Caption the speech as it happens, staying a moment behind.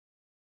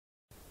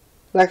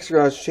Lax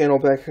Garage channel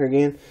back here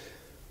again.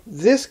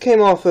 This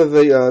came off of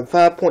a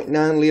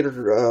 5.9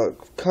 liter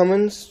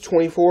Cummins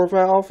 24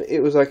 valve.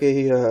 It was like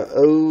a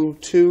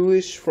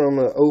 02-ish from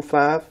a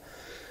 05,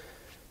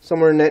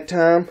 somewhere in that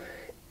time,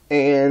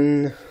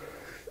 and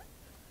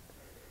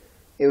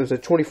it was a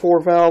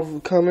 24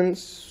 valve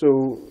Cummins.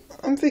 So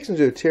I'm fixing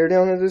to do a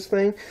teardown of this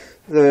thing.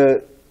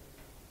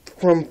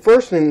 From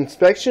first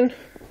inspection,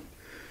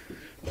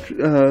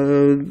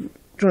 trying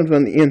to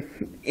find the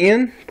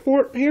in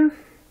port here.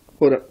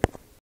 Hold up.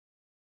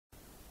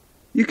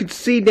 You can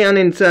see down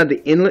inside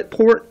the inlet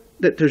port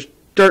that there's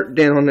dirt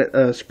down on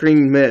that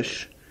screen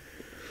mesh.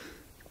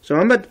 So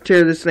I'm about to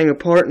tear this thing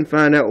apart and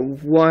find out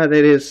why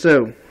that is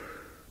so.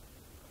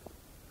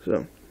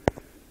 Take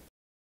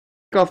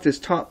off this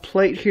top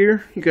plate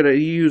here. You gotta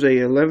use a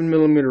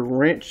 11mm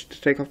wrench to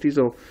take off these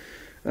little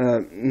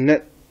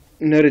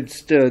nutted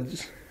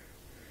studs.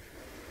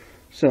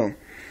 So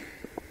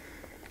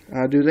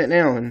I'll do that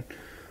now, and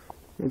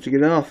once you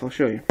get it off, I'll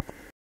show you.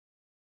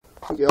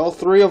 Okay, all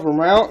three of them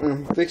are out, and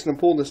I'm fixing to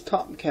pull this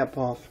top cap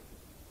off.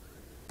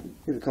 See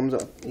if it comes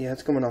up. Yeah,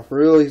 it's coming off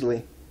real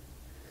easily.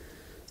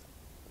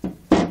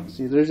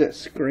 See, there's that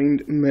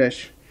screened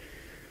mesh.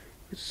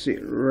 You can see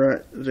it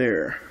right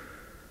there.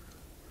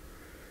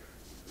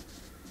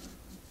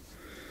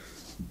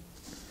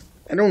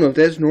 I don't know if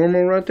that's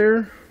normal right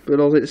there, but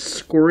all that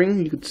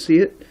scoring, you can see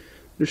it.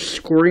 There's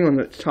scoring on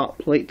the top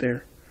plate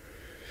there.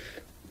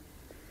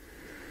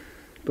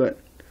 But,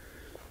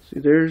 see,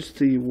 there's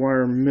the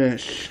wire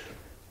mesh.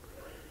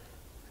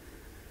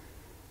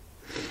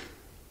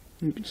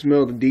 You can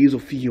smell the diesel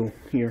fuel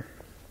here.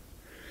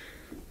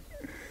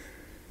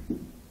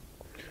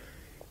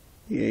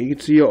 Yeah, you can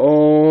see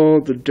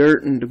all the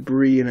dirt and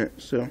debris in it.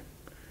 So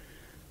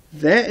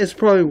that is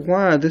probably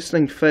why this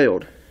thing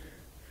failed.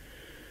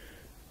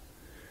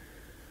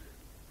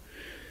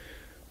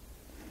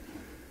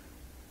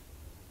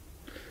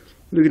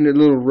 Looking at the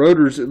little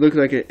rotors, it looks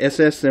like an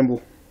SS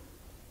symbol,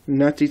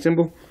 Nazi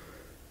symbol.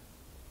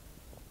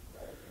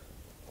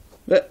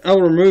 But I'll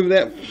remove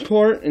that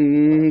part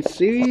and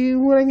see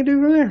what I can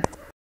do from there.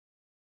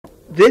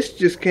 This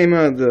just came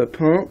out of the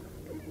pump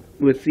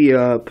with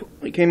the,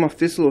 it came off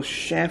this little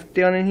shaft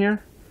down in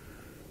here.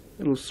 A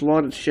little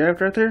slotted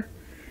shaft right there.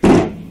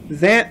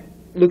 That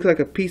looks like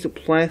a piece of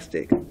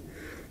plastic.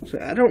 So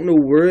I don't know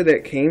where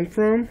that came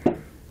from,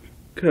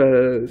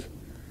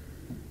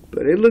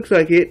 but it looks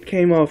like it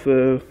came off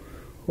of,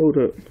 hold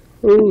up.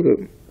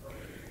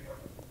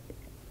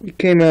 It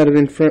came out of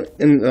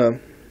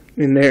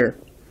in there.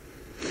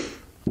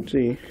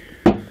 See,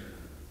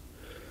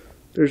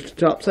 there's the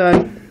top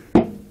side,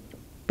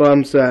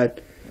 bottom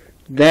side.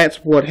 That's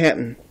what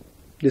happened.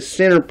 The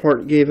center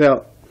part gave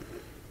out.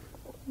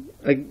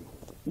 Like,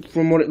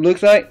 from what it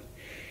looks like,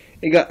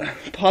 it got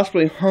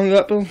possibly hung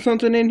up on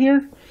something in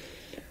here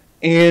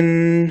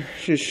and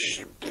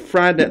just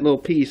fried that little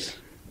piece.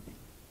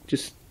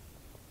 Just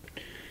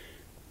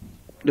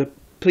the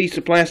piece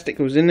of plastic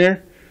was in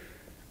there.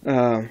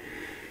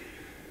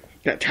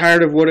 Got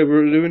tired of what it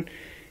was doing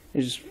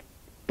and just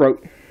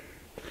broke.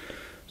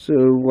 So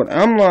what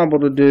I'm liable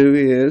to do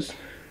is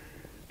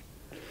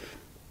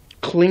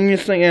clean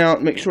this thing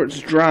out, make sure it's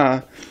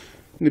dry,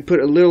 and put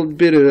a little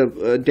bit of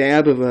a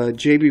dab of a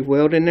JB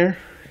Weld in there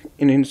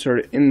and insert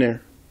it in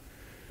there.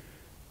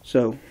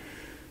 So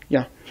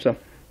yeah,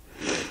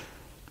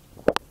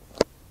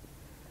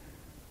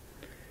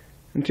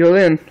 until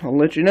then, I'll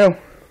let you know.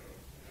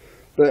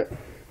 But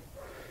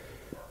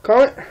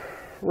comment,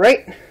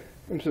 rate,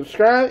 and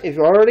subscribe if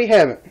you already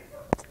haven't.